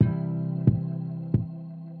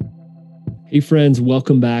Hey friends,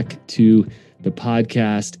 welcome back to the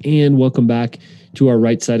podcast and welcome back to our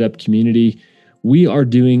Right Side Up community. We are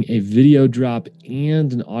doing a video drop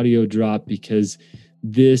and an audio drop because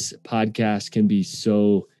this podcast can be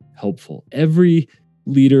so helpful. Every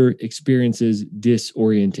leader experiences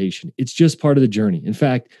disorientation. It's just part of the journey. In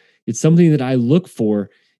fact, it's something that I look for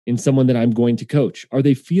in someone that I'm going to coach. Are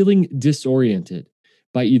they feeling disoriented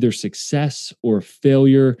by either success or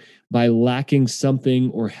failure, by lacking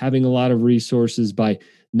something or having a lot of resources, by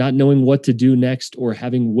not knowing what to do next or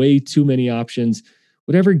having way too many options?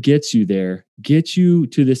 Whatever gets you there, gets you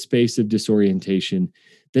to this space of disorientation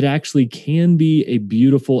that actually can be a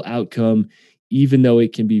beautiful outcome, even though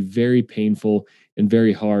it can be very painful and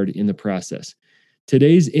very hard in the process.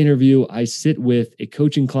 Today's interview, I sit with a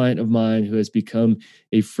coaching client of mine who has become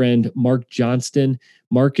a friend, Mark Johnston.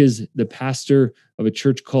 Mark is the pastor of a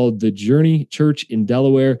church called The Journey Church in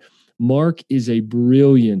Delaware. Mark is a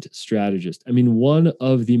brilliant strategist. I mean, one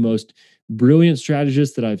of the most brilliant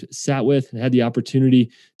strategists that I've sat with and had the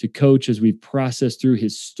opportunity to coach as we process through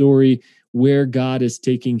his story, where God is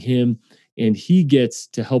taking him, and he gets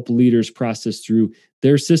to help leaders process through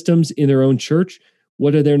their systems in their own church.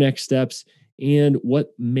 What are their next steps? And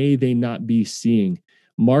what may they not be seeing?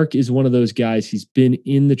 Mark is one of those guys. He's been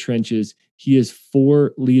in the trenches. He is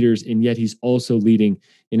for leaders, and yet he's also leading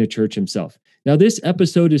in a church himself. Now, this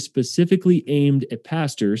episode is specifically aimed at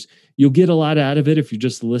pastors. You'll get a lot out of it if you're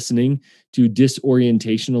just listening to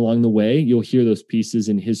disorientation along the way. You'll hear those pieces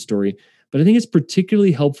in his story, but I think it's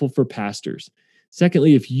particularly helpful for pastors.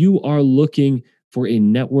 Secondly, if you are looking for a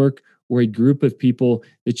network or a group of people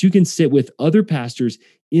that you can sit with other pastors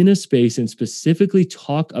in a space and specifically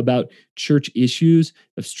talk about church issues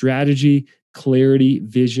of strategy, clarity,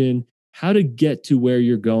 vision, how to get to where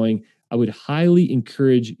you're going, I would highly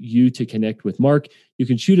encourage you to connect with Mark. You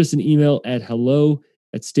can shoot us an email at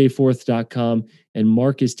hello@stayforth.com, and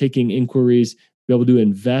Mark is taking inquiries to be able to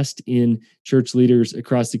invest in church leaders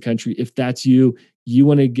across the country. If that's you, you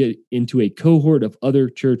want to get into a cohort of other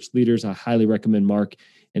church leaders, I highly recommend Mark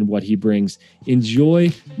and what he brings. Enjoy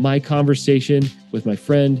my conversation with my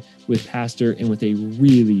friend, with pastor, and with a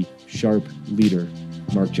really sharp leader,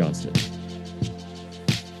 Mark Johnston.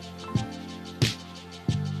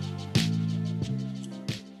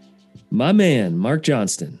 My man, Mark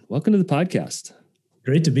Johnston, welcome to the podcast.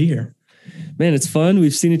 Great to be here. Man, it's fun.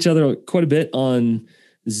 We've seen each other quite a bit on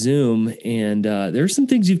Zoom, and there are some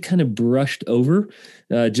things you've kind of brushed over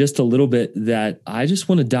just a little bit that I just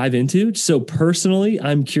want to dive into. So personally,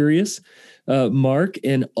 I'm curious, Mark,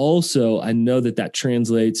 and also I know that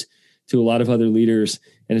translates to a lot of other leaders,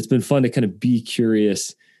 and it's been fun to kind of be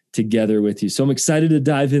curious together with you. So I'm excited to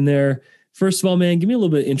dive in there. First of all, man, give me a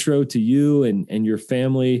little bit of intro to you and your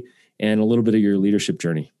family and a little bit of your leadership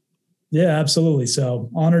journey. Yeah, absolutely. So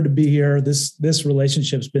honored to be here. This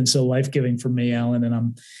relationship's been so life-giving for me, Alan,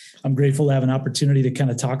 and I'm grateful to have an opportunity to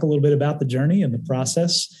kind of talk a little bit about the journey and the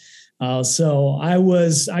process. So I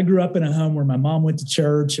grew up in a home where my mom went to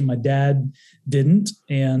church and my dad didn't,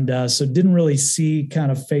 and so didn't really see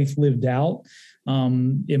kind of faith lived out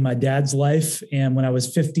in my dad's life. And when I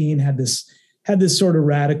was 15, had this sort of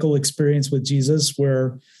radical experience with Jesus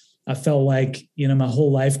where I felt like, my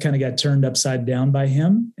whole life kind of got turned upside down by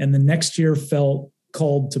him. And the next year felt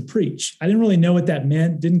called to preach. I didn't really know what that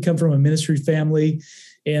meant, didn't come from a ministry family,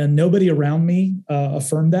 and nobody around me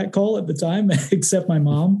affirmed that call at the time, except my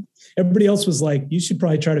mom. Everybody else was like, you should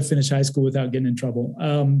probably try to finish high school without getting in trouble.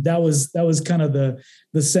 That was kind of the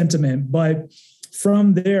sentiment. But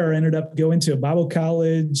from there, I ended up going to a Bible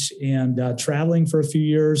college and traveling for a few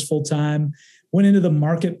years full time, went into the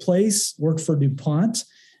marketplace, worked for DuPont,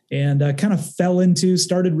 and kind of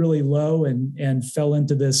started really low and fell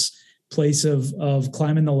into this place of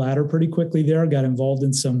climbing the ladder pretty quickly there, got involved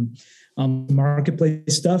in some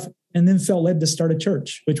marketplace stuff, and then felt led to start a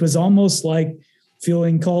church, which was almost like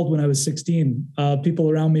feeling called when I was 16.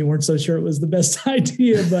 People around me weren't so sure it was the best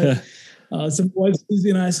idea, but some boys, Susie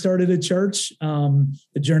and I started a church.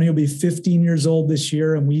 The Journey will be 15 years old this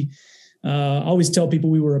year, and we always tell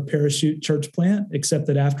people we were a parachute church plant, except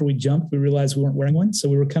that after we jumped, we realized we weren't wearing one. So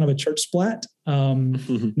we were kind of a church splat. No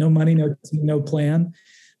money, no plan.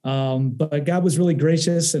 But God was really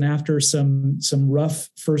gracious. And after some rough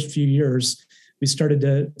first few years, we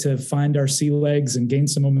started to find our sea legs and gain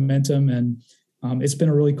some momentum. And it's been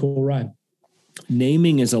a really cool ride.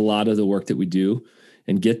 Naming is a lot of the work that we do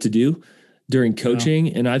and get to do during coaching.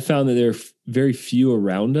 Yeah. And I found that there are very few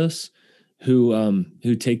around us who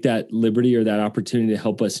take that liberty or that opportunity to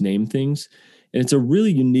help us name things. And it's a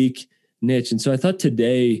really unique niche. And so I thought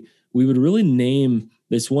today we would really name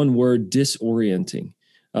this one word, disorienting.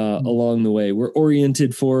 along the way. We're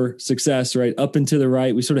oriented for success, right? Up and to the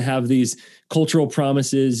right. We sort of have these cultural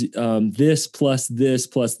promises. This plus this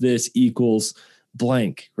plus this equals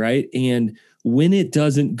blank, right? And when it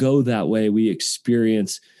doesn't go that way, we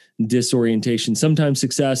experience disorientation, sometimes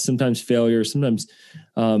success, sometimes failure, sometimes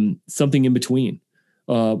something in between,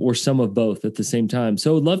 or some of both at the same time.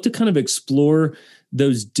 So I'd love to kind of explore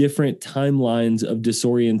those different timelines of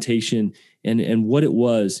disorientation and what it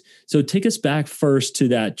was. So take us back first to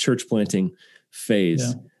that church planting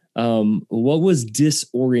phase. Yeah. What was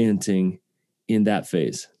disorienting in that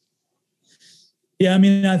phase? Yeah, I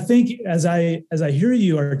mean, I think as I hear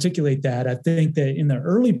you articulate that, I think that in the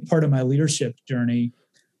early part of my leadership journey,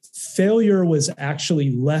 failure was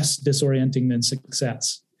actually less disorienting than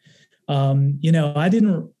success. I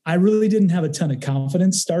really didn't have a ton of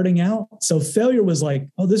confidence starting out. So failure was like,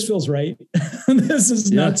 oh, this feels right. This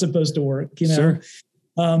is not supposed to work, Sure.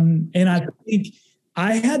 And I think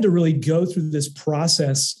I had to really go through this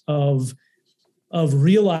process of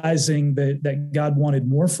realizing that God wanted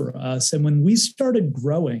more for us. And when we started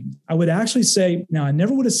growing, I would actually say, now I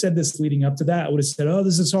never would have said this leading up to that. I would have said, oh,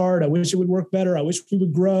 this is hard. I wish it would work better. I wish we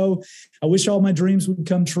would grow. I wish all my dreams would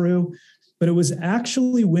come true. But it was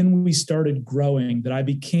actually when we started growing that I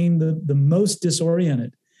became the most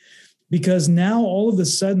disoriented, because now all of a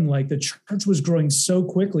sudden, like, the church was growing so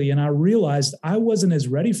quickly. And I realized I wasn't as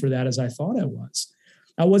ready for that as I thought I was.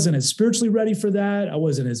 I wasn't as spiritually ready for that. I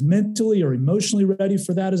wasn't as mentally or emotionally ready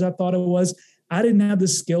for that as I thought I was. I didn't have the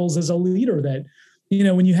skills as a leader that,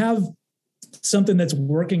 when you have something that's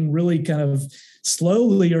working really kind of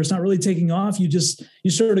slowly, or it's not really taking off, you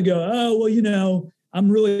sort of go, oh, well, I'm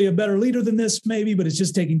really a better leader than this maybe, but it's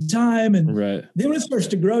just taking time. And right. Then when it starts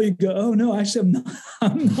to grow, you go, oh no, actually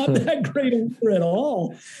I'm not that great a leader at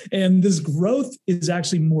all. And this growth is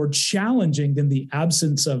actually more challenging than the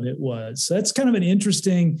absence of it was. So that's kind of an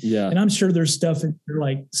interesting, and I'm sure there's stuff in there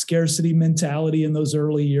like scarcity mentality in those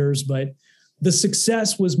early years, but the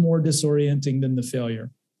success was more disorienting than the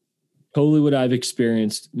failure. Totally what I've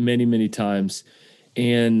experienced many, many times.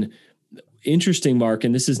 And interesting, Mark,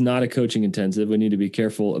 and this is not a coaching intensive. We need to be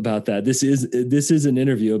careful about that. This is an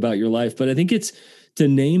interview about your life, but I think it's to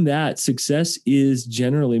name that success is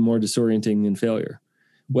generally more disorienting than failure.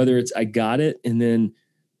 Whether it's I got it, and then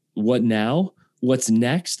what now? What's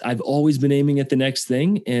next? I've always been aiming at the next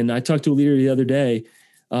thing. And I talked to a leader the other day.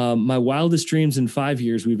 My wildest dreams in 5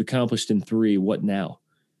 years, we've accomplished in 3. What now?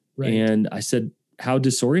 Right. And I said, how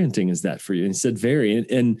disorienting is that for you? And he said, very.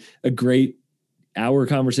 And a great hour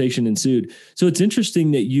conversation ensued. So it's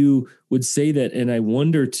interesting that you would say that. And I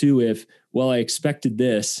wonder too, if, well, I expected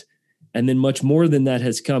this, and then much more than that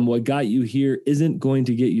has come. What got you here isn't going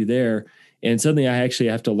to get you there. And suddenly I actually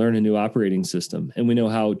have to learn a new operating system. And we know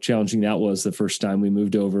how challenging that was the first time we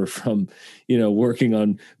moved over from, working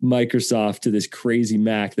on Microsoft to this crazy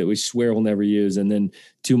Mac that we swear we'll never use. And then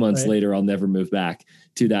 2 months later, I'll never move back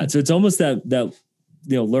to that. So it's almost that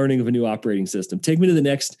learning of a new operating system. Take me to the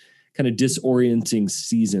next kind of disorienting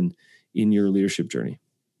season in your leadership journey.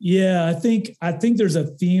 Yeah, I think there's a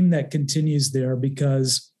theme that continues there,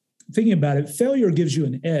 because thinking about it, failure gives you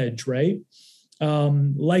an edge, right?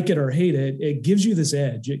 Like it or hate it, it gives you this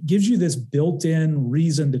edge. It gives you this built-in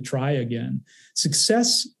reason to try again.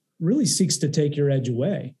 Success really seeks to take your edge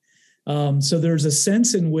away. So there's a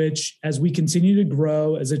sense in which, as we continue to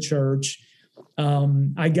grow as a church,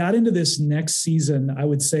 I got into this next season, I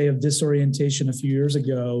would say, of disorientation a few years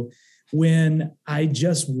ago, when I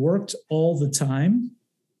just worked all the time.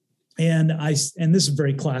 And this is a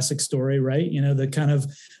very classic story, right? The kind of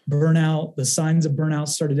burnout, the signs of burnout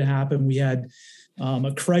started to happen. We had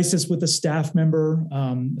a crisis with a staff member,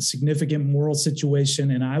 a significant moral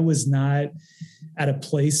situation, and I was not at a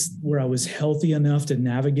place where I was healthy enough to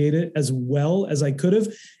navigate it as well as I could have.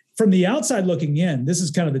 From the outside looking in, this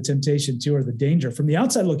is kind of the temptation too, or the danger. From the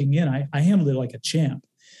outside looking in, I handled it like a champ.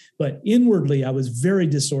 But inwardly, I was very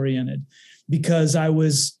disoriented, because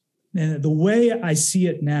and the way I see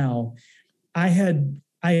it now, I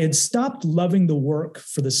had stopped loving the work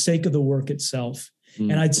for the sake of the work itself.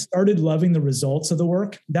 And I'd started loving the results of the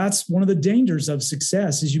work. That's one of the dangers of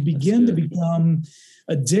success, is you begin to become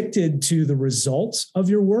addicted to the results of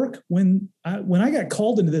your work. When I got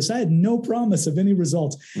called into this, I had no promise of any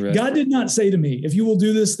results. Right. God did not say to me, if you will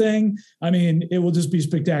do this thing, it will just be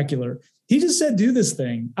spectacular. He just said, do this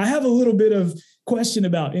thing. I have a little bit of question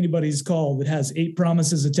about anybody's call that has 8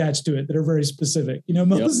 promises attached to it that are very specific.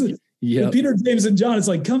 Moses, Peter, James, and John, it's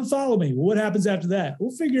like, come follow me. Well, what happens after that?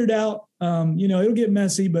 We'll figure it out. It'll get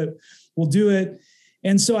messy, but we'll do it.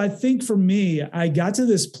 And so I think for me, I got to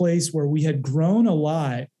this place where we had grown a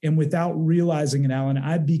lot, and without realizing it, Alan,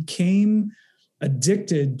 I became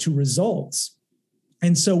addicted to results.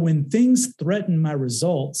 And so when things threatened my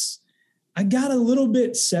results, I got a little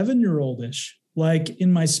bit 7-year-old-ish, like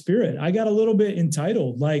in my spirit. I got a little bit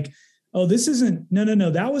entitled, like, oh, this isn't, no.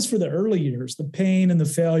 That was for the early years, the pain and the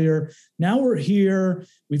failure. Now we're here.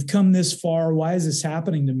 We've come this far. Why is this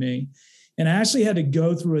happening to me? And I actually had to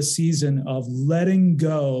go through a season of letting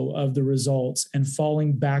go of the results and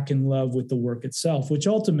falling back in love with the work itself, which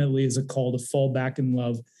ultimately is a call to fall back in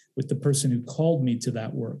love with the person who called me to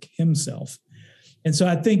that work, himself. And so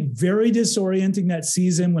I think very disorienting that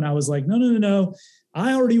season when I was like, no.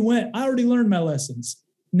 I already learned my lessons.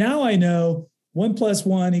 Now I know 1 +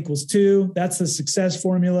 1 = 2. That's the success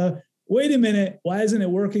formula. Wait a minute. Why isn't it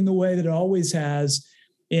working the way that it always has?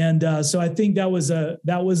 And so I think that was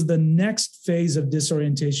the next phase of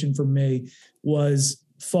disorientation for me, was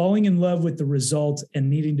falling in love with the result and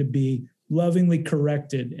needing to be lovingly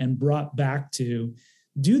corrected and brought back to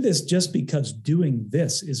do this just because doing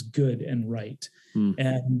this is good and right.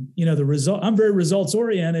 And, the result, I'm very results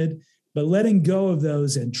oriented, but letting go of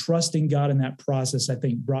those and trusting God in that process, I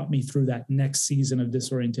think, brought me through that next season of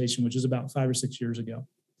disorientation, which is about 5 or 6 years ago.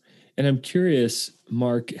 And I'm curious,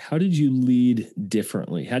 Mark, how did you lead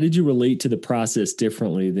differently? How did you relate to the process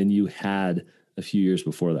differently than you had a few years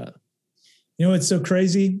before that? It's so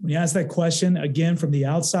crazy when you ask that question. Again, from the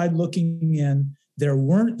outside looking in, there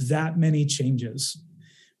weren't that many changes,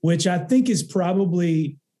 which I think is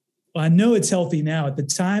probably, I know it's healthy now. At the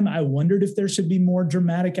time, I wondered if there should be more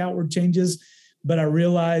dramatic outward changes, but I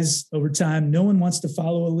realized over time, no one wants to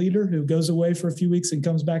follow a leader who goes away for a few weeks and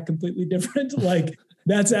comes back completely different. Like,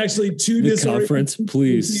 that's actually too the conference.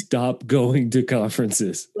 Please stop going to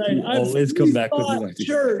conferences. Right. Always come back with new ideas.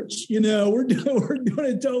 Church, we're doing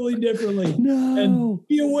it totally differently. No. And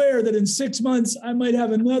be aware that in 6 months I might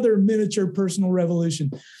have another miniature personal revolution.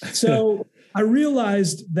 So I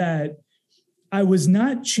realized that I was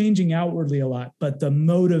not changing outwardly a lot, but the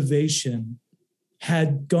motivation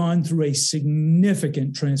had gone through a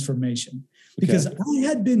significant transformation because I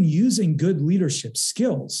had been using good leadership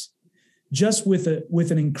skills, just with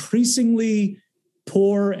an increasingly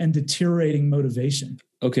poor and deteriorating motivation.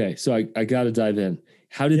 Okay, so I got to dive in.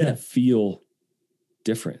 How did that feel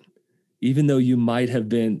different? Even though you might have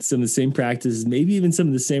been some of the same practices, maybe even some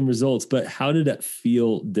of the same results, but how did that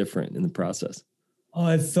feel different in the process? Oh,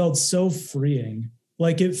 it felt so freeing.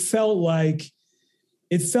 Like it felt like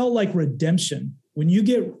redemption. When you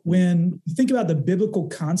think about the biblical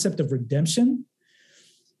concept of redemption,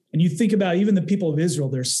 and you think about even the people of Israel,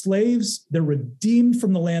 they're slaves, they're redeemed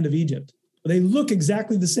from the land of Egypt. They look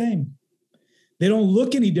exactly the same. They don't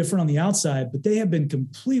look any different on the outside, but they have been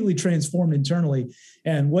completely transformed internally.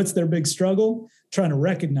 And what's their big struggle? Trying to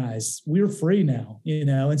recognize we're free now,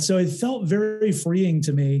 And so it felt very freeing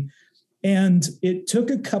to me. And it took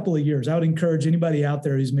a couple of years. I would encourage anybody out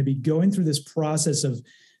there who's maybe going through this process of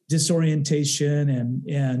disorientation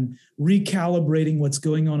and recalibrating what's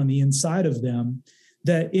going on the inside of them,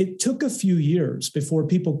 that it took a few years before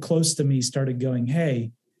people close to me started going,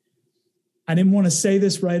 hey, I didn't want to say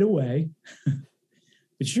this right away,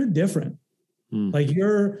 but you're different. Like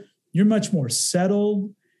you're much more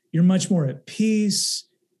settled. You're much more at peace.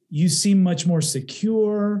 You seem much more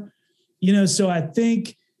secure. So I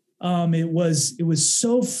think it was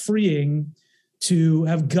so freeing to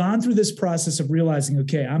have gone through this process of realizing,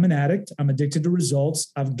 okay, I'm an addict. I'm addicted to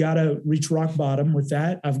results. I've got to reach rock bottom with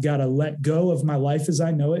that. I've got to let go of my life as I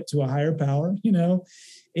know it to a higher power,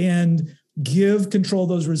 and give control of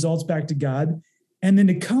those results back to God. And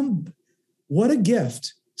then what a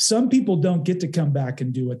gift. Some people don't get to come back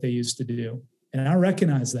and do what they used to do. And I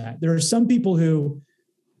recognize that. There are some people who,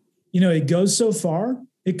 it goes so far.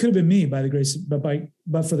 It could have been me by the grace, but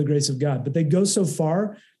for the grace of God. But they go so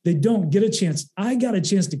far, they don't get a chance. I got a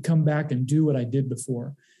chance to come back and do what I did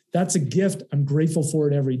before. That's a gift. I'm grateful for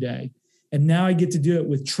it every day. And now I get to do it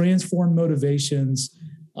with transformed motivations.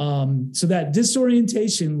 So that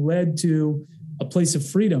disorientation led to a place of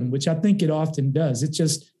freedom, which I think it often does. It's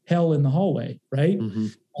just hell in the hallway, right?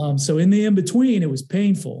 Mm-hmm. So in the in-between, it was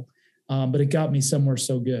painful, but it got me somewhere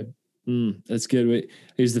so good. That's good.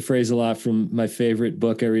 I use the phrase a lot from my favorite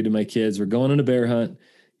book I read to my kids. We're going on a bear hunt.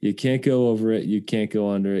 You can't go over it. You can't go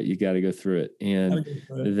under it. You got to go through it. And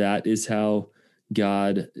that is how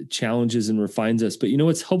God challenges and refines us. But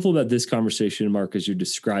what's helpful about this conversation, Mark, is you're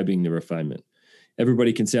describing the refinement.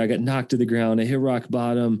 Everybody can say, I got knocked to the ground. I hit rock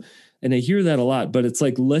bottom. And I hear that a lot, but it's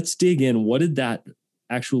like, let's dig in. What did that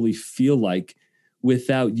actually feel like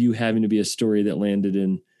without you having to be a story that landed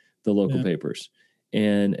in the local papers?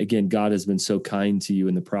 And again, God has been so kind to you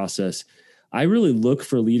in the process. I really look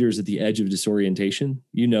for leaders at the edge of disorientation.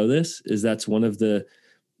 That's one of the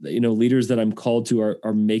leaders that I'm called to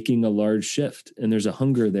are making a large shift, and there's a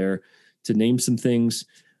hunger there to name some things,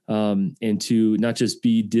 and to not just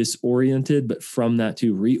be disoriented, but from that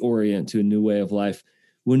to reorient to a new way of life.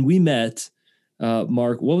 When we met,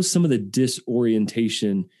 Mark, what was some of the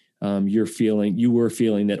disorientation you were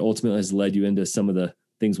feeling that ultimately has led you into some of the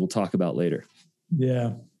things we'll talk about later?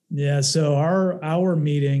 Yeah. So our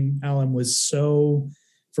meeting, Alan, was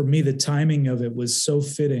for me, the timing of it was so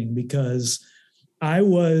fitting, because I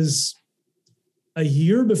was, a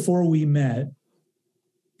year before we met,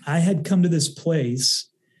 I had come to this place,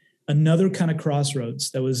 another kind of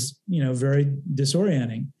crossroads that was, very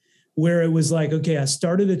disorienting, where it was like, okay, I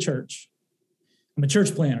started a church. I'm a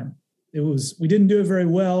church planner. We didn't do it very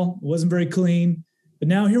well. It wasn't very clean, but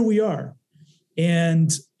now here we are.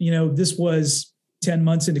 And, this was 10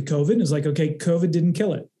 months into COVID. And it's like, okay, COVID didn't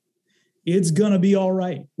kill it. It's going to be all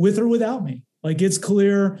right with or without me. Like, it's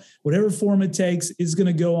clear, whatever form it takes is going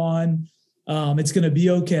to go on. It's going to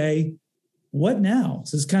be okay. What now?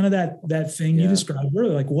 So it's kind of that thing you described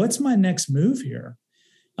earlier. Like, what's my next move here?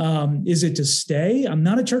 Is it to stay? I'm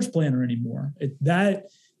not a church planner anymore.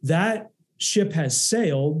 That ship has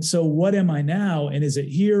sailed. So what am I now? And is it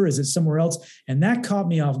here? Is it somewhere else? And that caught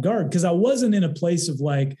me off guard, because I wasn't in a place of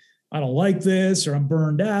like, I don't like this, or I'm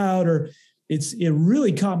burned out, or it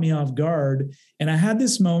really caught me off guard. And I had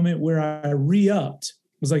this moment where I re-upped.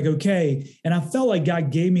 I was like, okay. And I felt like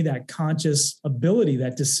God gave me that conscious ability,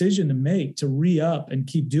 that decision to make, to re-up and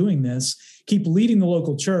keep doing this, keep leading the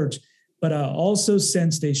local church. But I also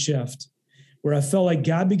sensed a shift where I felt like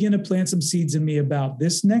God began to plant some seeds in me about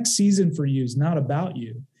this next season for you is not about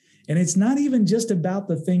you. And it's not even just about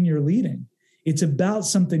the thing you're leading. It's about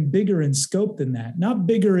something bigger in scope than that. Not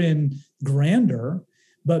bigger in grandeur,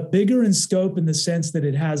 but bigger in scope in the sense that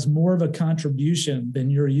it has more of a contribution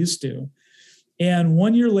than you're used to. And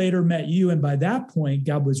 1 year later, met you. And by that point,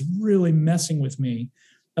 God was really messing with me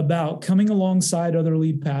about coming alongside other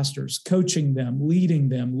lead pastors, coaching them, leading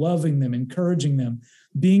them, loving them, encouraging them,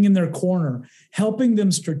 being in their corner, helping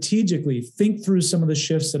them strategically think through some of the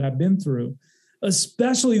shifts that I've been through,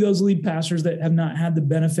 especially those lead pastors that have not had the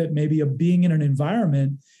benefit maybe of being in an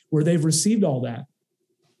environment where they've received all that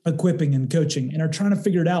equipping and coaching and are trying to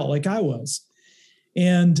figure it out like I was.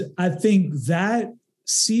 And I think that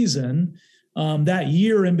season, that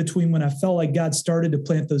year in between when I felt like God started to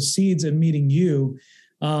plant those seeds and meeting you,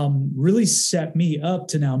 really set me up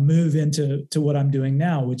to now move into what I'm doing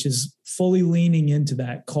now, which is fully leaning into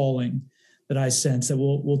that calling that I sense that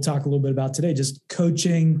we'll talk a little bit about today, just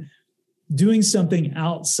coaching, doing something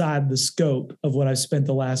outside the scope of what I've spent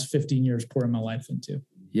the last 15 years pouring my life into.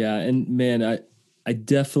 Yeah. And man, I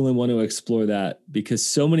definitely want to explore that, because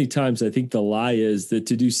so many times I think the lie is that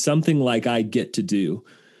to do something like I get to do,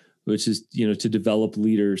 which is, to develop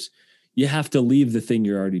leaders, you have to leave the thing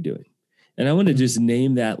you're already doing. And I want to just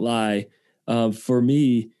name that lie. For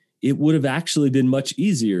me, it would have actually been much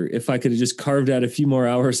easier if I could have just carved out a few more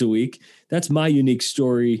hours a week. That's my unique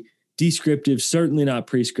story. Descriptive, certainly not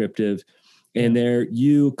prescriptive. And a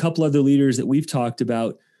couple other leaders that we've talked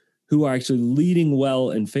about who are actually leading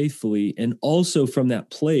well and faithfully, and also from that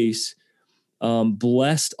place,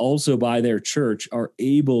 blessed also by their church, are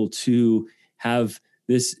able to have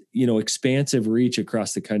this, expansive reach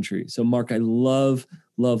across the country. So Mark, I love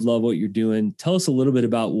what you're doing. Tell us a little bit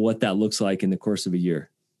about what that looks like in the course of a year.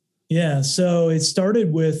 Yeah. So it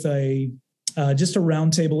started with just a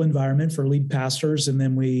roundtable environment for lead pastors. And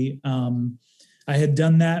then I had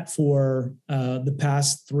done that for the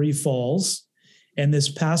past 3 falls. And this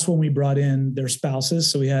past one, we brought in their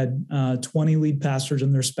spouses. So we had 20 lead pastors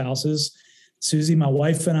and their spouses. Susie, my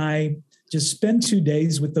wife, and I just spend 2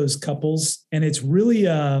 days with those couples. And it's really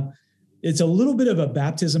it's a little bit of a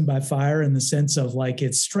baptism by fire in the sense of like,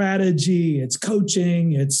 it's strategy, it's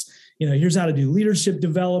coaching, it's, here's how to do leadership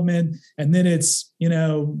development. And then it's,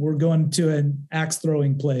 we're going to an axe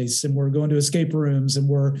throwing place, and we're going to escape rooms,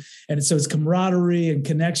 and so it's camaraderie and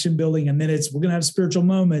connection building. And then we're going to have spiritual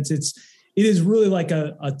moments. It is really like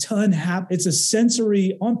a ton it's a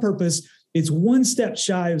sensory on purpose. It's one step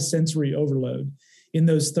shy of sensory overload in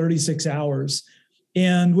those 36 hours.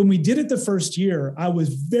 And when we did it the first year, I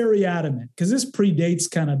was very adamant, because this predates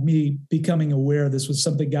kind of me becoming aware this was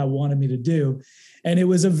something God wanted me to do. And it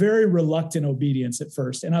was a very reluctant obedience at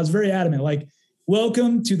first. And I was very adamant, like,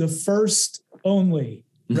 welcome to the first only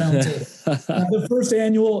roundtable. The first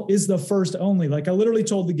annual is the first only. Like, I literally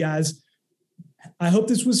told the guys, I hope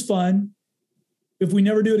this was fun. If we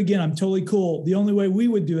never do it again, I'm totally cool. The only way we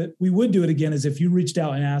would do it again is if you reached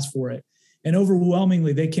out and asked for it. And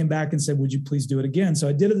overwhelmingly, they came back and said, would you please do it again? So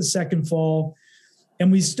I did it the second fall,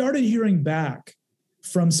 and we started hearing back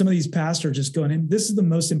from some of these pastors just going, this is the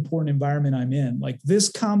most important environment I'm in. Like this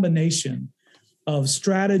combination of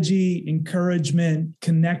strategy, encouragement,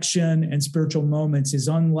 connection, and spiritual moments is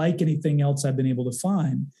unlike anything else I've been able to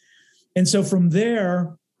find. And so from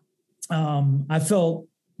there, I felt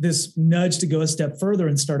this nudge to go a step further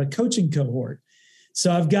and start a coaching cohort.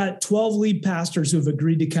 So I've got 12 lead pastors who have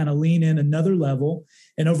agreed to kind of lean in another level.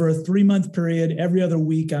 And over a 3-month period, every other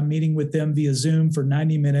week, I'm meeting with them via Zoom for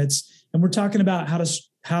 90 minutes. And we're talking about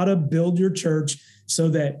how to build your church so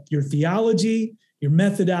that your theology, your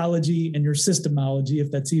methodology, and your systemology, if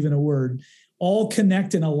that's even a word, all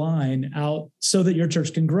connect and align out so that your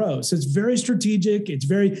church can grow. So it's very strategic.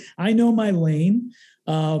 I know my lane.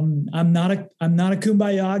 I'm not a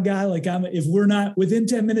kumbaya guy. Like if we're not within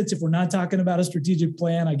 10 minutes, if we're not talking about a strategic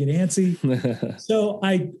plan, I get antsy. So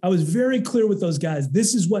I was very clear with those guys.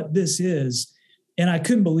 This is what this is. And I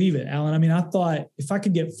couldn't believe it, Alan. I mean, I thought if I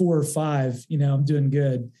could get 4 or 5, I'm doing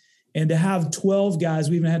good. And to have 12 guys,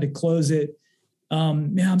 we even had to close it.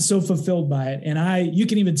 Man, I'm so fulfilled by it. And you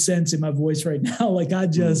can even sense in my voice right now, like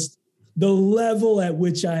the level at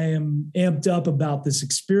which I am amped up about this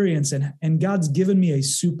experience, and God's given me a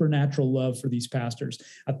supernatural love for these pastors.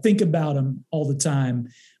 I think about them all the time.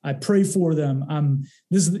 I pray for them.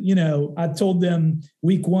 I told them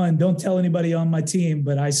week 1, don't tell anybody on my team,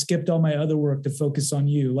 but I skipped all my other work to focus on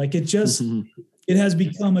you. Like it has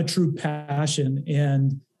become a true passion.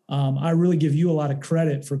 And I really give you a lot of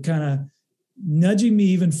credit for kind of nudging me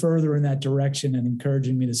even further in that direction and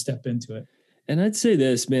encouraging me to step into it. And I'd say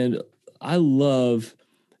this, man, I love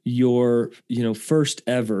your, first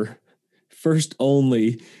ever, first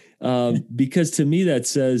only, because to me that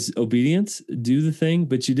says obedience, do the thing,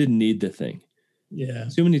 but you didn't need the thing. Yeah.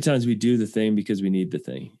 Too many times we do the thing because we need the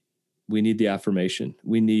thing. We need the affirmation.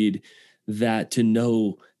 We need that to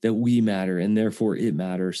know that we matter and therefore it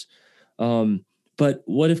matters. But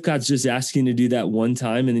what if God's just asking you to do that one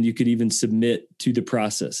time and then you could even submit to the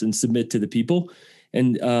process and submit to the people?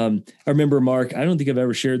 And I remember, Mark, I don't think I've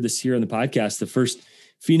ever shared this here on the podcast, the first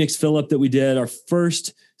Phoenix Phillip that we did, our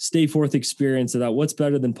first Stay Forth experience. I thought, what's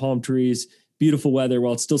better than palm trees, beautiful weather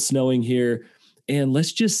while it's still snowing here? And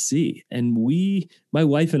let's just see. And my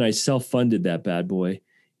wife and I self-funded that bad boy,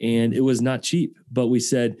 and it was not cheap. But we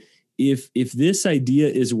said, if this idea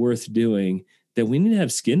is worth doing, then we need to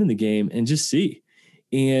have skin in the game and just see.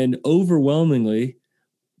 And overwhelmingly,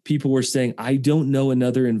 people were saying, I don't know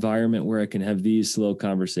another environment where I can have these slow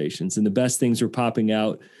conversations. And the best things were popping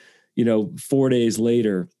out, 4 days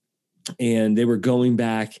later, and they were going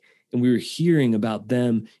back and we were hearing about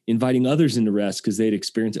them inviting others into rest because they'd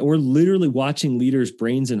experienced it. And we're literally watching leaders'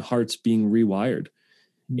 brains and hearts being rewired.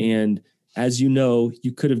 Mm-hmm. And as you know,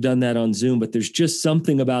 you could have done that on Zoom, but there's just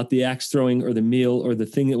something about the axe throwing or the meal or the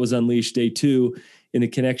thing that was unleashed day 2 in the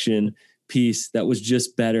connection piece that was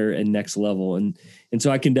just better and next level. And so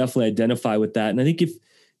I can definitely identify with that. And I think if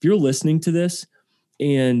you're listening to this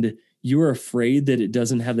and you're afraid that it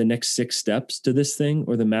doesn't have the next 6 steps to this thing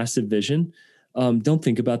or the massive vision, don't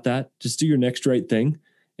think about that. Just do your next right thing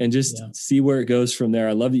and just see where it goes from there.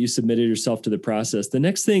 I love that you submitted yourself to the process. The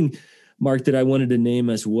next thing, Mark, that I wanted to name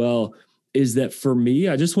as well is that for me,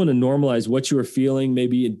 I just want to normalize what you are feeling,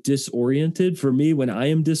 maybe disoriented. For me, when I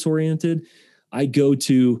am disoriented, I go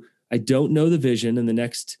to, I don't know the vision in the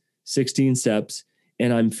next 16 steps,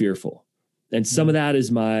 and I'm fearful. And some of that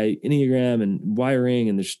is my Enneagram and wiring,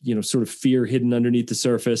 and there's, sort of fear hidden underneath the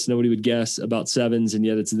surface. Nobody would guess about 7s, and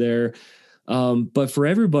yet it's there. But for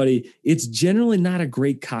everybody, it's generally not a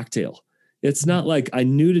great cocktail. It's not like I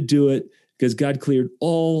knew to do it because God cleared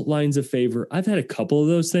all lines of favor. I've had a couple of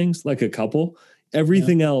those things, like a couple.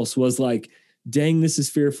 Everything else was like, dang, this is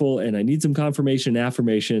fearful, and I need some confirmation,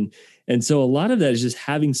 affirmation. And so a lot of that is just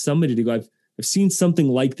having somebody to go, I've seen something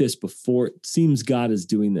like this before. It seems God is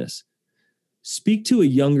doing this. Speak to a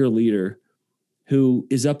younger leader who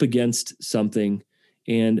is up against something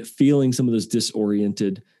and feeling some of those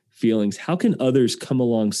disoriented feelings. How can others come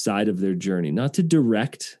alongside of their journey? Not to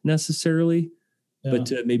direct necessarily, but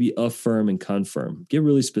to maybe affirm and confirm. Get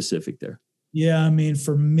really specific there. Yeah. I mean,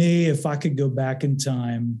 for me, if I could go back in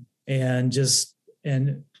time and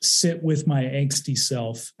sit with my angsty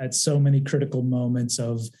self at so many critical moments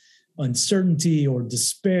of uncertainty or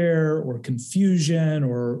despair or confusion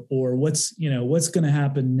or what's going to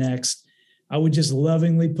happen next, I would just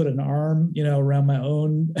lovingly put an arm, around my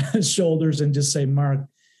own shoulders and just say, Mark,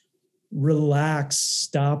 relax,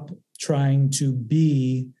 stop trying to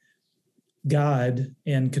be God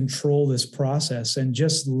and control this process and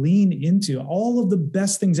just lean into all of the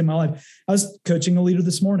best things in my life. I was coaching a leader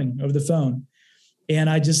this morning over the phone, and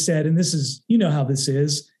I just said, and this is, how this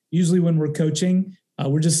is, usually when we're coaching,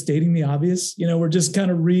 We're just stating the obvious. We're just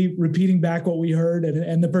kind of repeating back what we heard.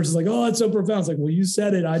 And the person's like, oh, it's so profound. It's like, well, you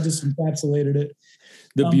said it. I just encapsulated it.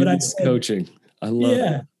 The beauty of coaching. I love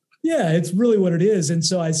it. Yeah, it's really what it is. And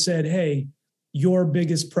so I said, hey, your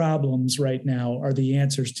biggest problems right now are the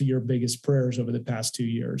answers to your biggest prayers over the past 2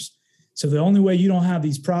 years. So the only way you don't have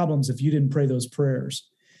these problems if you didn't pray those prayers.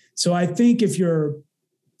 So I think if you're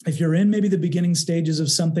in maybe the beginning stages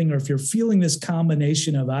of something, or if you're feeling this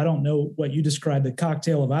combination of, I don't know what you described, the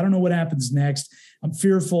cocktail of, I don't know what happens next. I'm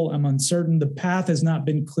fearful. I'm uncertain. The path has not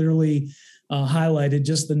been clearly highlighted.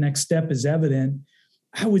 Just the next step is evident.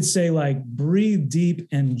 I would say, like, breathe deep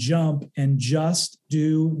and jump and just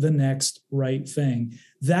do the next right thing.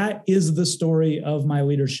 That is the story of my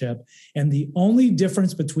leadership. And the only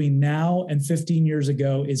difference between now and 15 years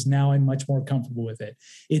ago is now I'm much more comfortable with it.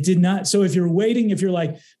 It did not. So if you're waiting, if you're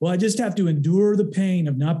like, well, I just have to endure the pain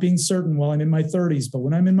of not being certain while I'm in my 30s, but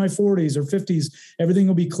when I'm in my 40s or 50s, everything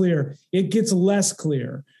will be clear. It gets less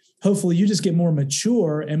clear. Hopefully you just get more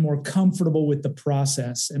mature and more comfortable with the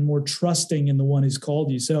process and more trusting in the one who's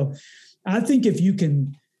called you. So I think if you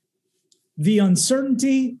can, the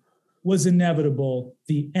uncertainty was inevitable.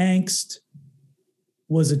 The angst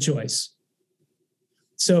was a choice.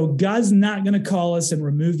 So God's not going to call us and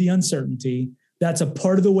remove the uncertainty. That's a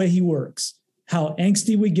part of the way he works. How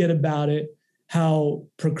angsty we get about it, how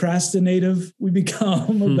procrastinative we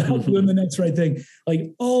become about doing the next right thing.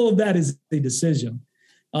 Like, all of that is the decision.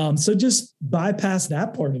 So just bypass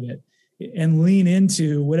that part of it and lean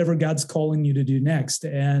into whatever God's calling you to do next.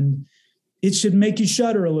 And it should make you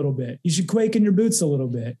shudder a little bit. You should quake in your boots a little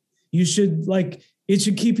bit. You should, it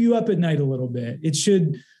should keep you up at night a little bit.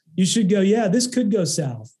 You should go, yeah, this could go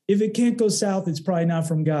south. If it can't go south, it's probably not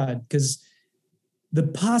from God, because the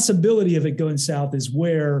possibility of it going south is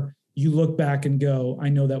where you look back and go, I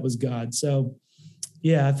know that was God. So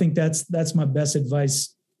yeah, I think that's my best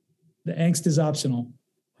advice. The angst is optional.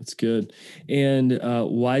 That's good. And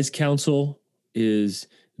wise counsel is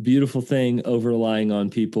a beautiful thing. Over relying on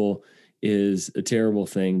people is a terrible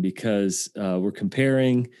thing, because we're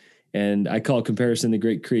comparing, and I call comparison the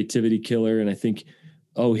great creativity killer. And I think,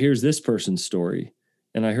 oh, here's this person's story,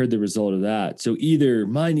 and I heard the result of that. So either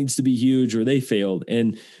mine needs to be huge or they failed.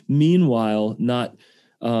 And meanwhile, not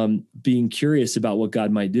being curious about what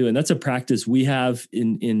God might do. And that's a practice we have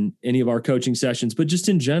in any of our coaching sessions, but just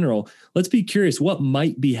in general, let's be curious. What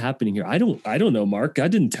might be happening here? I don't know, Mark.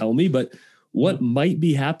 God didn't tell me, but what might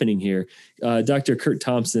be happening here? Dr. Kurt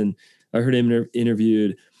Thompson, I heard him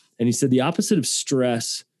interviewed, and he said the opposite of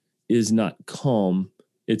stress is not calm,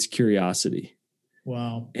 it's curiosity.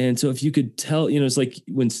 Wow. And so if you could tell, it's like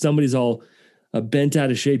when somebody's all bent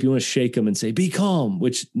out of shape, you want to shake them and say, be calm,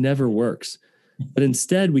 which never works. But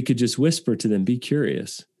instead, we could just whisper to them, be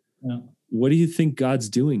curious. Yeah. What do you think God's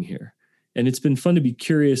doing here? And it's been fun to be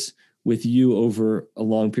curious with you over a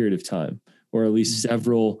long period of time, or at least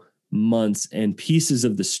several months, and pieces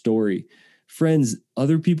of the story. Friends,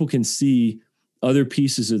 other people can see other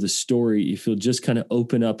pieces of the story if you'll just kind of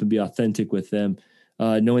open up and be authentic with them,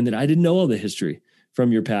 knowing that I didn't know all the history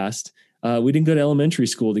from your past. We didn't go to elementary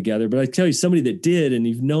school together, but I tell you, somebody that did, and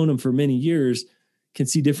you've known them for many years, can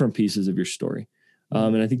see different pieces of your story.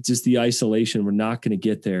 And I think just the isolation, we're not going to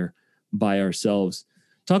get there by ourselves.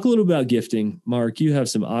 Talk a little about gifting. Mark, you have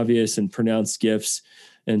some obvious and pronounced gifts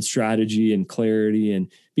and strategy and clarity and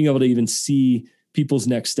being able to even see people's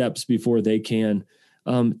next steps before they can.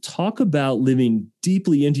 Talk about living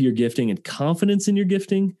deeply into your gifting and confidence in your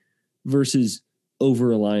gifting versus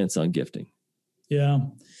over-reliance on gifting. Yeah.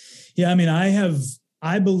 I mean,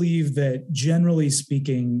 I believe that, generally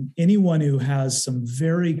speaking, anyone who has some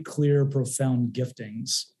very clear, profound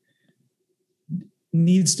giftings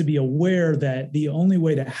needs to be aware that the only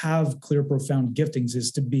way to have clear, profound giftings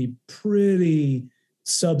is to be pretty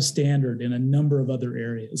substandard in a number of other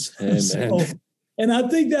areas. And I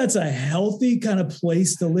think that's a healthy kind of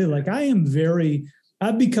place to live. Like,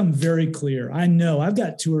 I've become very clear. I know I've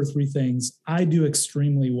got 2 or 3 things I do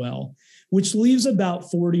extremely well, which leaves about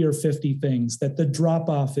 40 or 50 things that the drop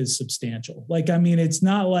off is substantial. Like, I mean, it's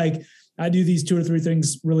not like I do these 2 or 3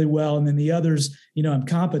 things really well, and then the others, I'm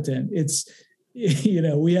competent. It's,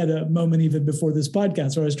 we had a moment even before this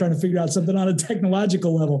podcast where I was trying to figure out something on a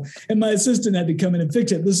technological level, and my assistant had to come in and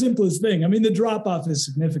fix it. The simplest thing. I mean, the drop off is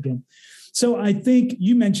significant. So I think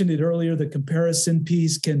you mentioned it earlier, the comparison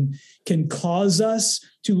piece can cause us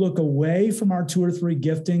to look away from our 2 or 3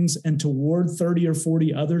 giftings and toward 30 or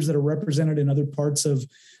 40 others that are represented in other parts of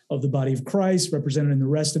the body of Christ, represented in the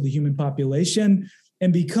rest of the human population,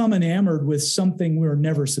 and become enamored with something we're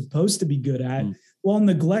never supposed to be good at, while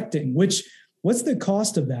neglecting, which what's the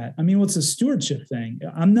cost of that? I mean, what's the stewardship thing?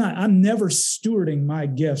 I'm never stewarding my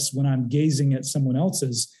gifts when I'm gazing at someone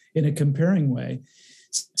else's in a comparing way.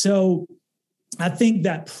 So I think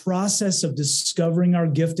that process of discovering our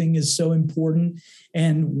gifting is so important.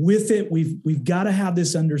 And with it, we've got to have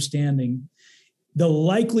this understanding. The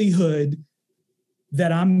likelihood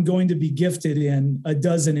that I'm going to be gifted in a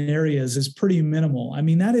dozen areas is pretty minimal. I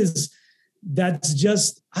mean, that's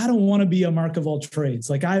just, I don't want to be a mark of all trades.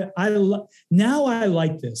 Like now I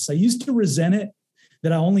like this. I used to resent it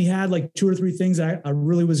that I only had like 2 or 3 things I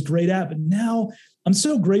really was great at, but now I'm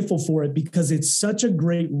so grateful for it because it's such a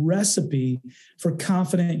great recipe for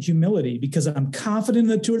confident humility, because I'm confident in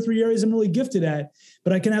the 2 or 3 areas I'm really gifted at,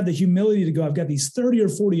 but I can have the humility to go, I've got these 30 or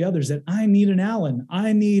 40 others that I need an Alan.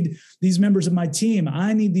 I need these members of my team.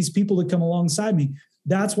 I need these people to come alongside me.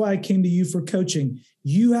 That's why I came to you for coaching.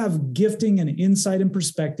 You have gifting and insight and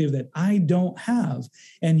perspective that I don't have.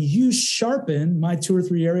 And you sharpen my 2 or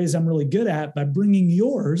 3 areas I'm really good at by bringing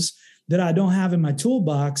yours that I don't have in my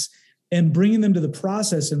toolbox and bringing them to the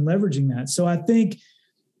process and leveraging that. So I think,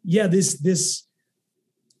 yeah, I'd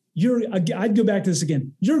go back to this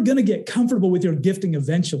again. You're going to get comfortable with your gifting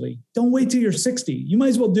eventually. Don't wait till you're 60. You might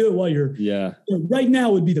as well do it while you're, right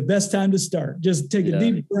now would be the best time to start. Just take a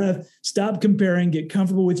deep breath, stop comparing, get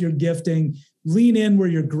comfortable with your gifting, lean in where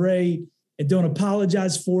you're great, and don't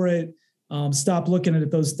apologize for it. Stop looking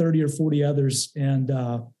at those 30 or 40 others and,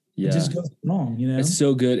 it just goes wrong, It's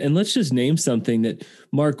so good. And let's just name something that,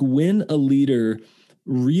 Mark, when a leader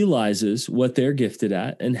realizes what they're gifted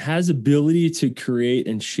at and has ability to create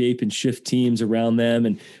and shape and shift teams around them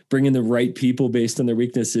and bring in the right people based on their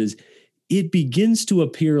weaknesses, it begins to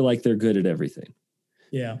appear like they're good at everything.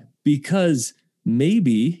 Yeah. Because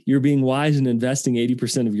maybe you're being wise and investing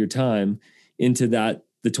 80% of your time into the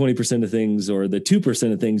 20% of things or the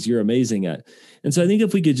 2% of things you're amazing at. And so I think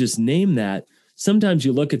if we could just name that, sometimes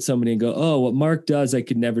you look at somebody and go, oh, what Mark does, I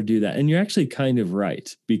could never do that. And you're actually kind of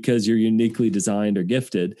right because you're uniquely designed or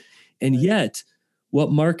gifted. And yet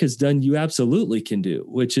what Mark has done, you absolutely can do,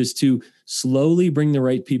 which is to slowly bring the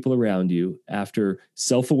right people around you after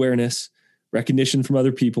self-awareness, recognition from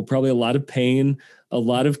other people, probably a lot of pain, a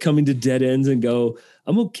lot of coming to dead ends and go,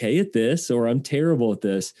 I'm okay at this, or I'm terrible at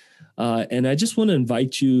this. And I just want to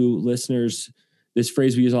invite you listeners, this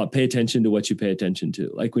phrase we use a lot, pay attention to what you pay attention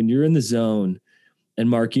to. Like when you're in the zone, and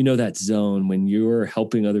Mark, you know that zone when you're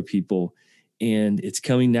helping other people and it's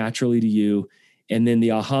coming naturally to you, and then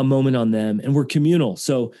the aha moment on them, and we're communal.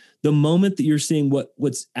 So the moment that you're seeing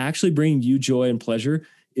what's actually bringing you joy and pleasure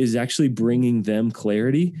is actually bringing them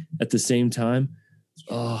clarity at the same time.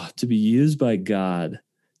 Oh, to be used by God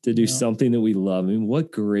to do something that we love. I mean,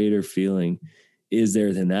 what greater feeling is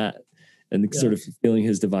there than that? And sort of feeling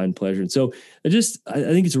his divine pleasure. And so I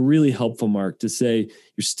think it's really helpful, Mark, to say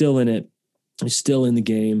you're still in it. You're still in the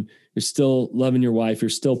game. You're still loving your wife. You're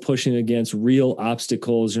still pushing against real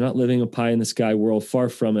obstacles. You're not living a pie in the sky world, far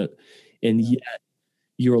from it. And yet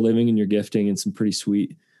you're living in your gifting in some pretty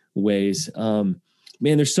sweet ways. Man,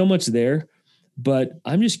 there's so much there, but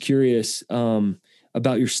I'm just curious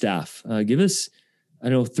about your staff. Give us,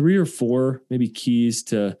 3 or 4 maybe keys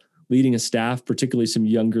to leading a staff, particularly some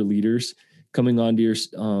younger leaders coming onto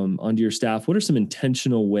your staff. What are some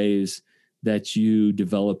intentional ways that you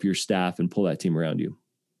develop your staff and pull that team around you?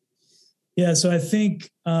 Yeah, so I think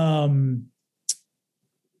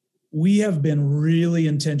we have been really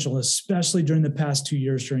intentional, especially during the past 2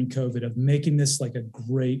 years during COVID, of making this like a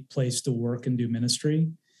great place to work and do ministry.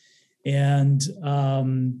 And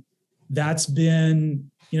that's been,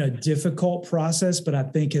 a difficult process, but I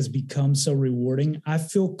think has become so rewarding. I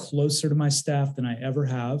feel closer to my staff than I ever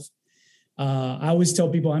have. I always tell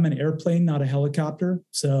people I'm an airplane, not a helicopter.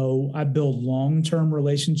 So I build long-term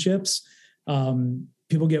relationships.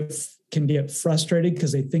 People can get frustrated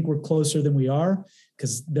because they think we're closer than we are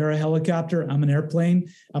because they're a helicopter. I'm an airplane.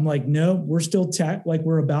 I'm like, no, we're still like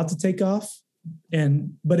we're about to take off.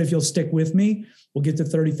 But if you'll stick with me, we'll get to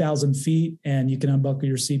 30,000 feet and you can unbuckle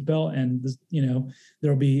your seatbelt and,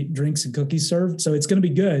 there'll be drinks and cookies served. So it's going to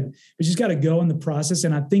be good. But you just got to go in the process.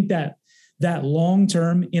 And I think that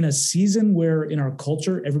long-term in a season where in our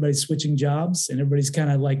culture, everybody's switching jobs and everybody's kind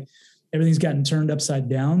of like, everything's gotten turned upside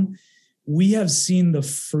down. We have seen the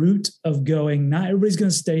fruit of going, not everybody's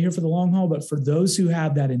going to stay here for the long haul, but for those who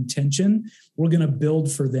have that intention, we're going to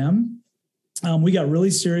build for them. We got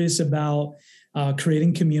really serious about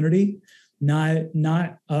creating community, not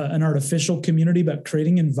an artificial community, but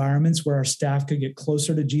creating environments where our staff could get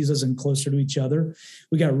closer to Jesus and closer to each other.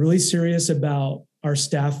 We got really serious about our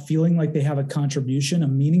staff feeling like they have a contribution, a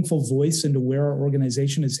meaningful voice into where our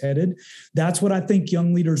organization is headed. That's what I think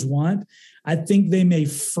young leaders want. I think they may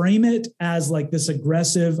frame it as like this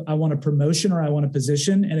aggressive, I want a promotion or I want a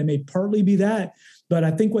position, and it may partly be that. But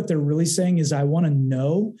I think what they're really saying is, I want to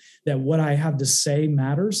know that what I have to say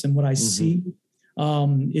matters and what I see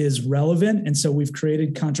is relevant. And so we've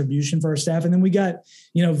created contribution for our staff. And then we got,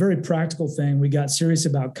 very practical thing. We got serious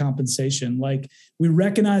about compensation. Like, we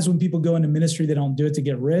recognize when people go into ministry, they don't do it to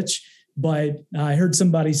get rich. But I heard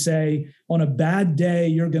somebody say, on a bad day,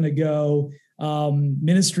 you're going to go,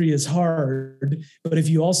 ministry is hard. But if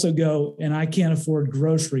you also go, and I can't afford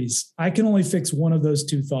groceries, I can only fix one of those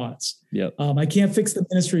two thoughts. Yep. I can't fix the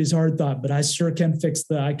ministry is hard thought, but I sure can fix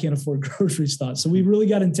the I can't afford groceries thought. So we really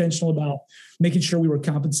got intentional about making sure we were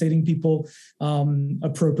compensating people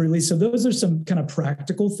appropriately. So those are some kind of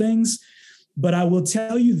practical things. But I will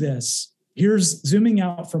tell you this, here's zooming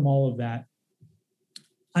out from all of that.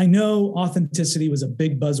 I know authenticity was a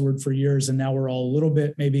big buzzword for years, and now we're all a little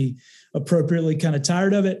bit maybe appropriately kind of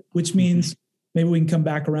tired of it, which means maybe we can come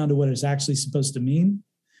back around to what it's actually supposed to mean.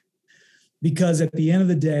 Because at the end of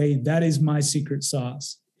the day, that is my secret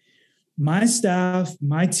sauce. My staff,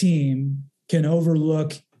 my team can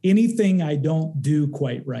overlook anything I don't do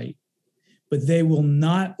quite right, but they will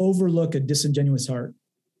not overlook a disingenuous heart.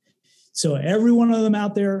 So every one of them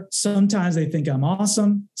out there, sometimes they think I'm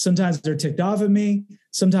awesome. Sometimes they're ticked off at me.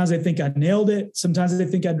 Sometimes they think I nailed it. Sometimes they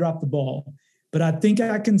think I dropped the ball. But I think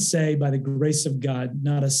I can say, by the grace of God,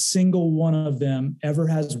 not a single one of them ever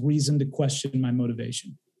has reason to question my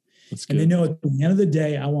motivation. And they know at the end of the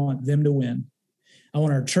day, I want them to win. I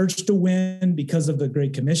want our church to win because of the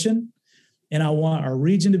Great Commission. And I want our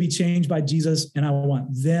region to be changed by Jesus. And I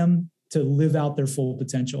want them to live out their full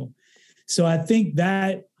potential. So I think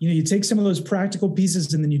that, you take some of those practical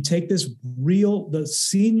pieces, and then you take this the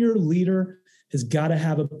senior leader has got to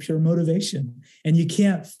have a pure motivation, and you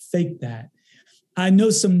can't fake that. I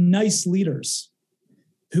know some nice leaders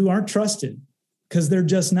who aren't trusted because they're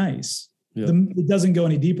just nice. Yep. It doesn't go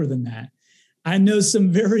any deeper than that. I know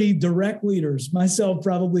some very direct leaders, myself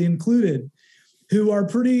probably included, who are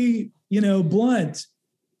pretty, blunt,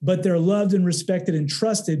 but they're loved and respected and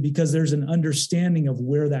trusted because there's an understanding of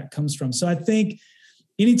where that comes from. So I think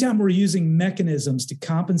anytime we're using mechanisms to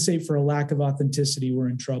compensate for a lack of authenticity, we're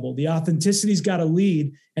in trouble. The authenticity's got to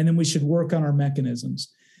lead, and then we should work on our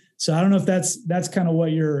mechanisms. So I don't know if that's kind of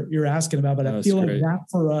what you're asking about, but I feel like that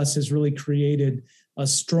for us has really created a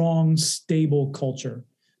strong, stable culture.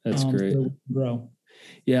 That's great. So we can grow.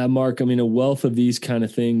 Yeah, Mark, a wealth of these kind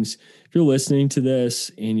of things. If you're listening to this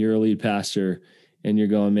and you're a lead pastor and you're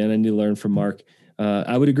going, man, I need to learn from Mark,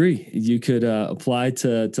 I would agree. You could apply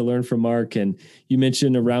to learn from Mark. And you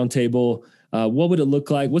mentioned a roundtable. What would it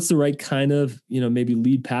look like? What's the right kind of, maybe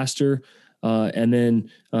lead pastor? And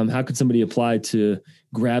then how could somebody apply to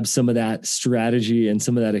grab some of that strategy and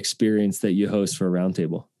some of that experience that you host for a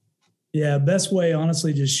roundtable? Yeah, best way,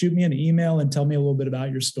 honestly, just shoot me an email and tell me a little bit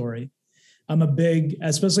about your story. I'm a big,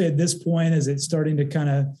 especially at this point, as it's starting to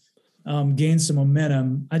kind of gain some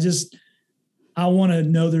momentum, I want to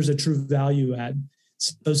know there's a true value add.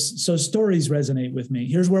 So stories resonate with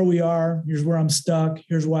me. Here's where we are. Here's where I'm stuck.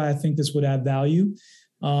 Here's why I think this would add value.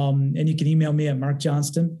 And you can email me at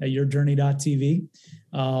markjohnston@yourjourney.tv.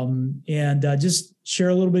 And just share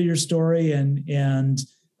a little bit of your story and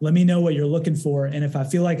let me know what you're looking for. And if I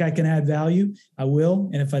feel like I can add value, I will.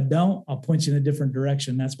 And if I don't, I'll point you in a different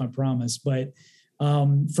direction. That's my promise. But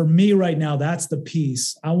for me right now, that's the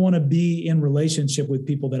piece. I want to be in relationship with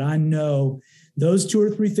people that I know those 2 or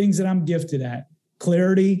 3 things that I'm gifted at: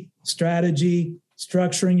 clarity, strategy,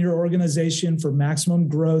 structuring your organization for maximum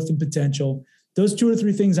growth and potential. Those 2 or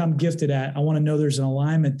 3 things I'm gifted at. I want to know there's an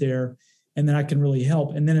alignment there, and then I can really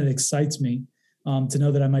help. And then it excites me to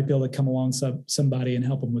know that I might be able to come alongside somebody and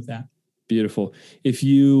help them with that. Beautiful. If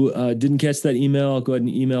you didn't catch that email, go ahead and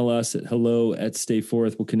email us at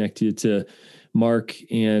hello@stayforth. We'll connect you to Mark,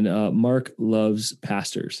 and Mark loves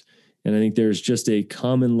pastors. And I think there's just a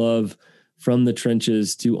common love from the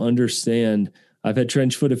trenches to understand. I've had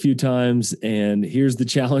trench foot a few times, and here's the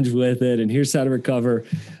challenge with it, and here's how to recover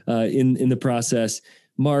in the process.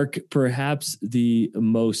 Mark, perhaps the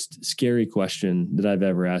most scary question that I've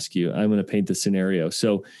ever asked you. I'm going to paint the scenario.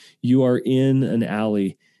 So you are in an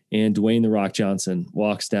alley, and Dwayne "The Rock" Johnson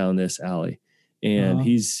walks down this alley, and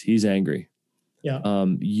he's angry. Yeah.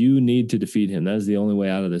 You need to defeat him. That is the only way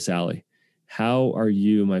out of this alley. How are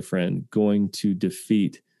you, my friend, going to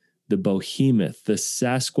defeat the behemoth, the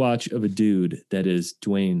Sasquatch of a dude that is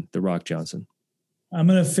Dwayne "The Rock" Johnson? I'm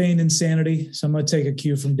going to feign insanity. So I'm going to take a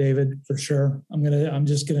cue from David for sure. I'm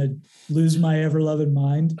just going to lose my ever loving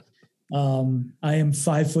mind. I am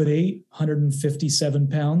 5'8", 157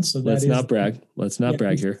 pounds. So let's not brag. Let's not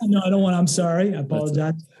brag here. No, I don't want. I'm sorry. I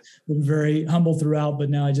apologize. Been very humble throughout, but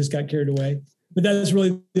now I just got carried away. But that's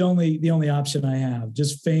really the only option I have.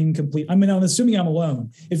 Just feign complete. I mean, I'm assuming I'm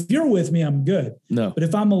alone. If you're with me, I'm good. No, but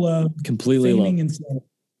if I'm alone, completely alone. Insanity.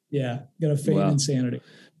 Yeah, gotta feign insanity.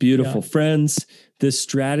 Beautiful. Friends, this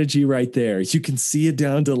strategy right there, you can see it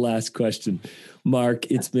down to the last question. Mark,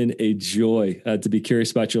 it's been a joy to be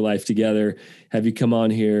curious about your life together. Have you come on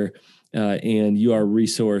here and you are a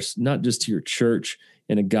resource, not just to your church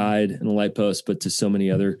and a guide and a light post, but to so many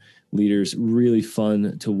other leaders. Really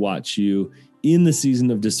fun to watch you in the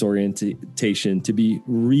season of disorientation, to be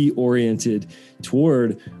reoriented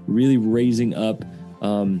toward really raising up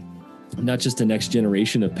not just the next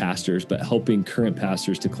generation of pastors, but helping current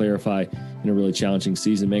pastors to clarify in a really challenging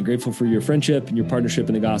season. Man, grateful for your friendship and your partnership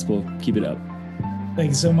in the gospel. Keep it up. Thank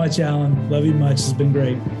you so much, Alan. Love you much. It's been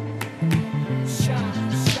great.